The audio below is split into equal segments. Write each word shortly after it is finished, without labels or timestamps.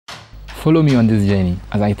Follow me on this journey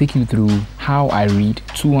as I take you through how I read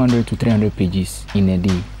 200 to 300 pages in a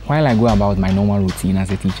day while I go about my normal routine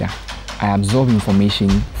as a teacher. I absorb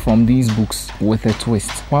information from these books with a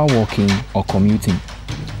twist while walking or commuting.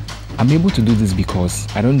 I'm able to do this because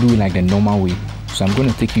I don't do it like the normal way, so I'm going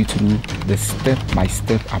to take you through the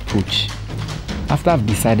step-by-step approach. After I've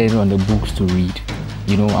decided on the books to read,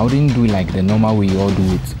 I wouldn't do it like the normal way you all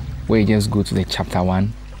do it, where you just go to the chapter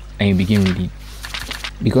 1 and you begin reading.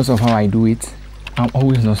 Because of how I do it, I'm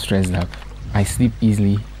always not stressed up. I sleep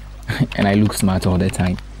easily and I look smart all the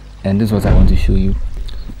time. And this is what I want to show you.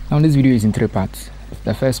 Now this video is in 3 parts.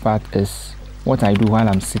 The first part is what I do while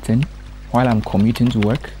I'm sitting, while I'm commuting to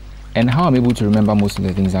work, and how I'm able to remember most of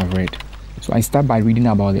the things I've read. So I start by reading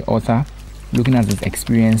about the author, looking at his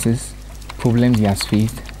experiences, problems he has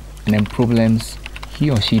faced, and then problems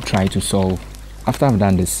he or she tried to solve. After I've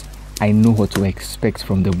done this, I know what to expect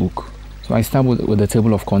from the book. So I start with the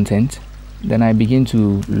table of content, then I begin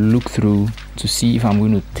to look through to see if I'm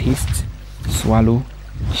going to taste, swallow,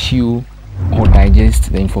 chew, or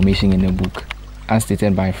digest the information in the book, as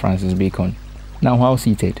stated by Francis Bacon. Now while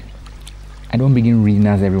seated, I don't begin reading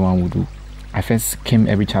as everyone would do. I first skim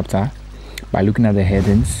every chapter by looking at the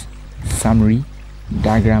headings, summary,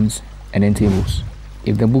 diagrams, and then tables.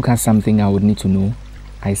 If the book has something I would need to know,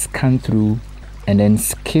 I scan through and then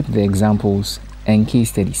skip the examples and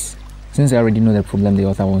case studies, since I already know the problem the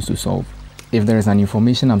author wants to solve. If there is an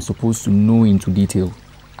information I'm supposed to know into detail,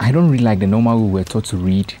 I don't read like the normal way we were taught to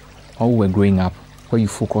read or we were growing up, where you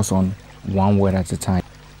focus on one word at a time.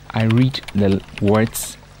 I read the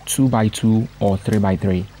words 2 by 2 or 3 by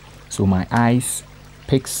 3. So my eyes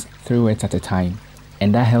picks 3 words at a time,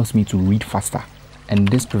 and that helps me to read faster. And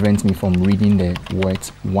this prevents me from reading the words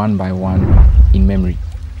one by one in memory.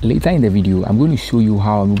 Later in the video, I'm going to show you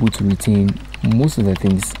how I'm able to retain most of the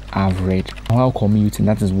things I've read while commuting,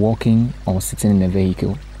 that is walking or sitting in a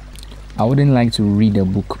vehicle. I wouldn't like to read a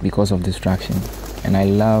book because of distraction, and I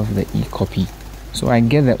love the e-copy. So I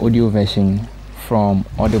get the audio version from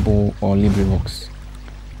Audible or LibriVox.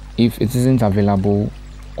 If it isn't available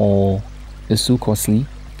or it's too costly,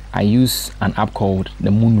 I use an app called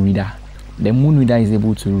the Moon Reader. The Moon Reader is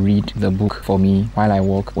able to read the book for me while I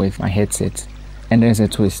walk with my headset. And there's a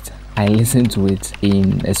twist. I listen to it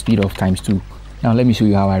in a speed of ×2. Now let me show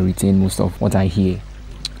you how I retain most of what I hear.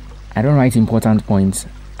 I don't write important points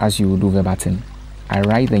as you would do verbatim. I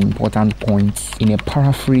write the important points in a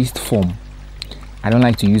paraphrased form. I don't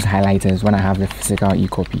like to use highlighters when I have the physical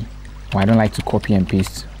e-copy, or I don't like to copy and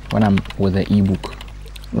paste when I'm with the e-book.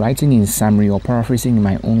 Writing in summary or paraphrasing in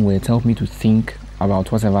my own words helps me to think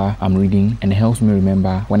about whatever I'm reading and helps me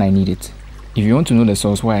remember when I need it. If you want to know the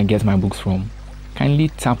source where I get my books from, kindly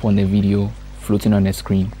tap on the video floating on the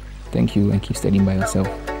screen. Thank you, and keep studying by yourself.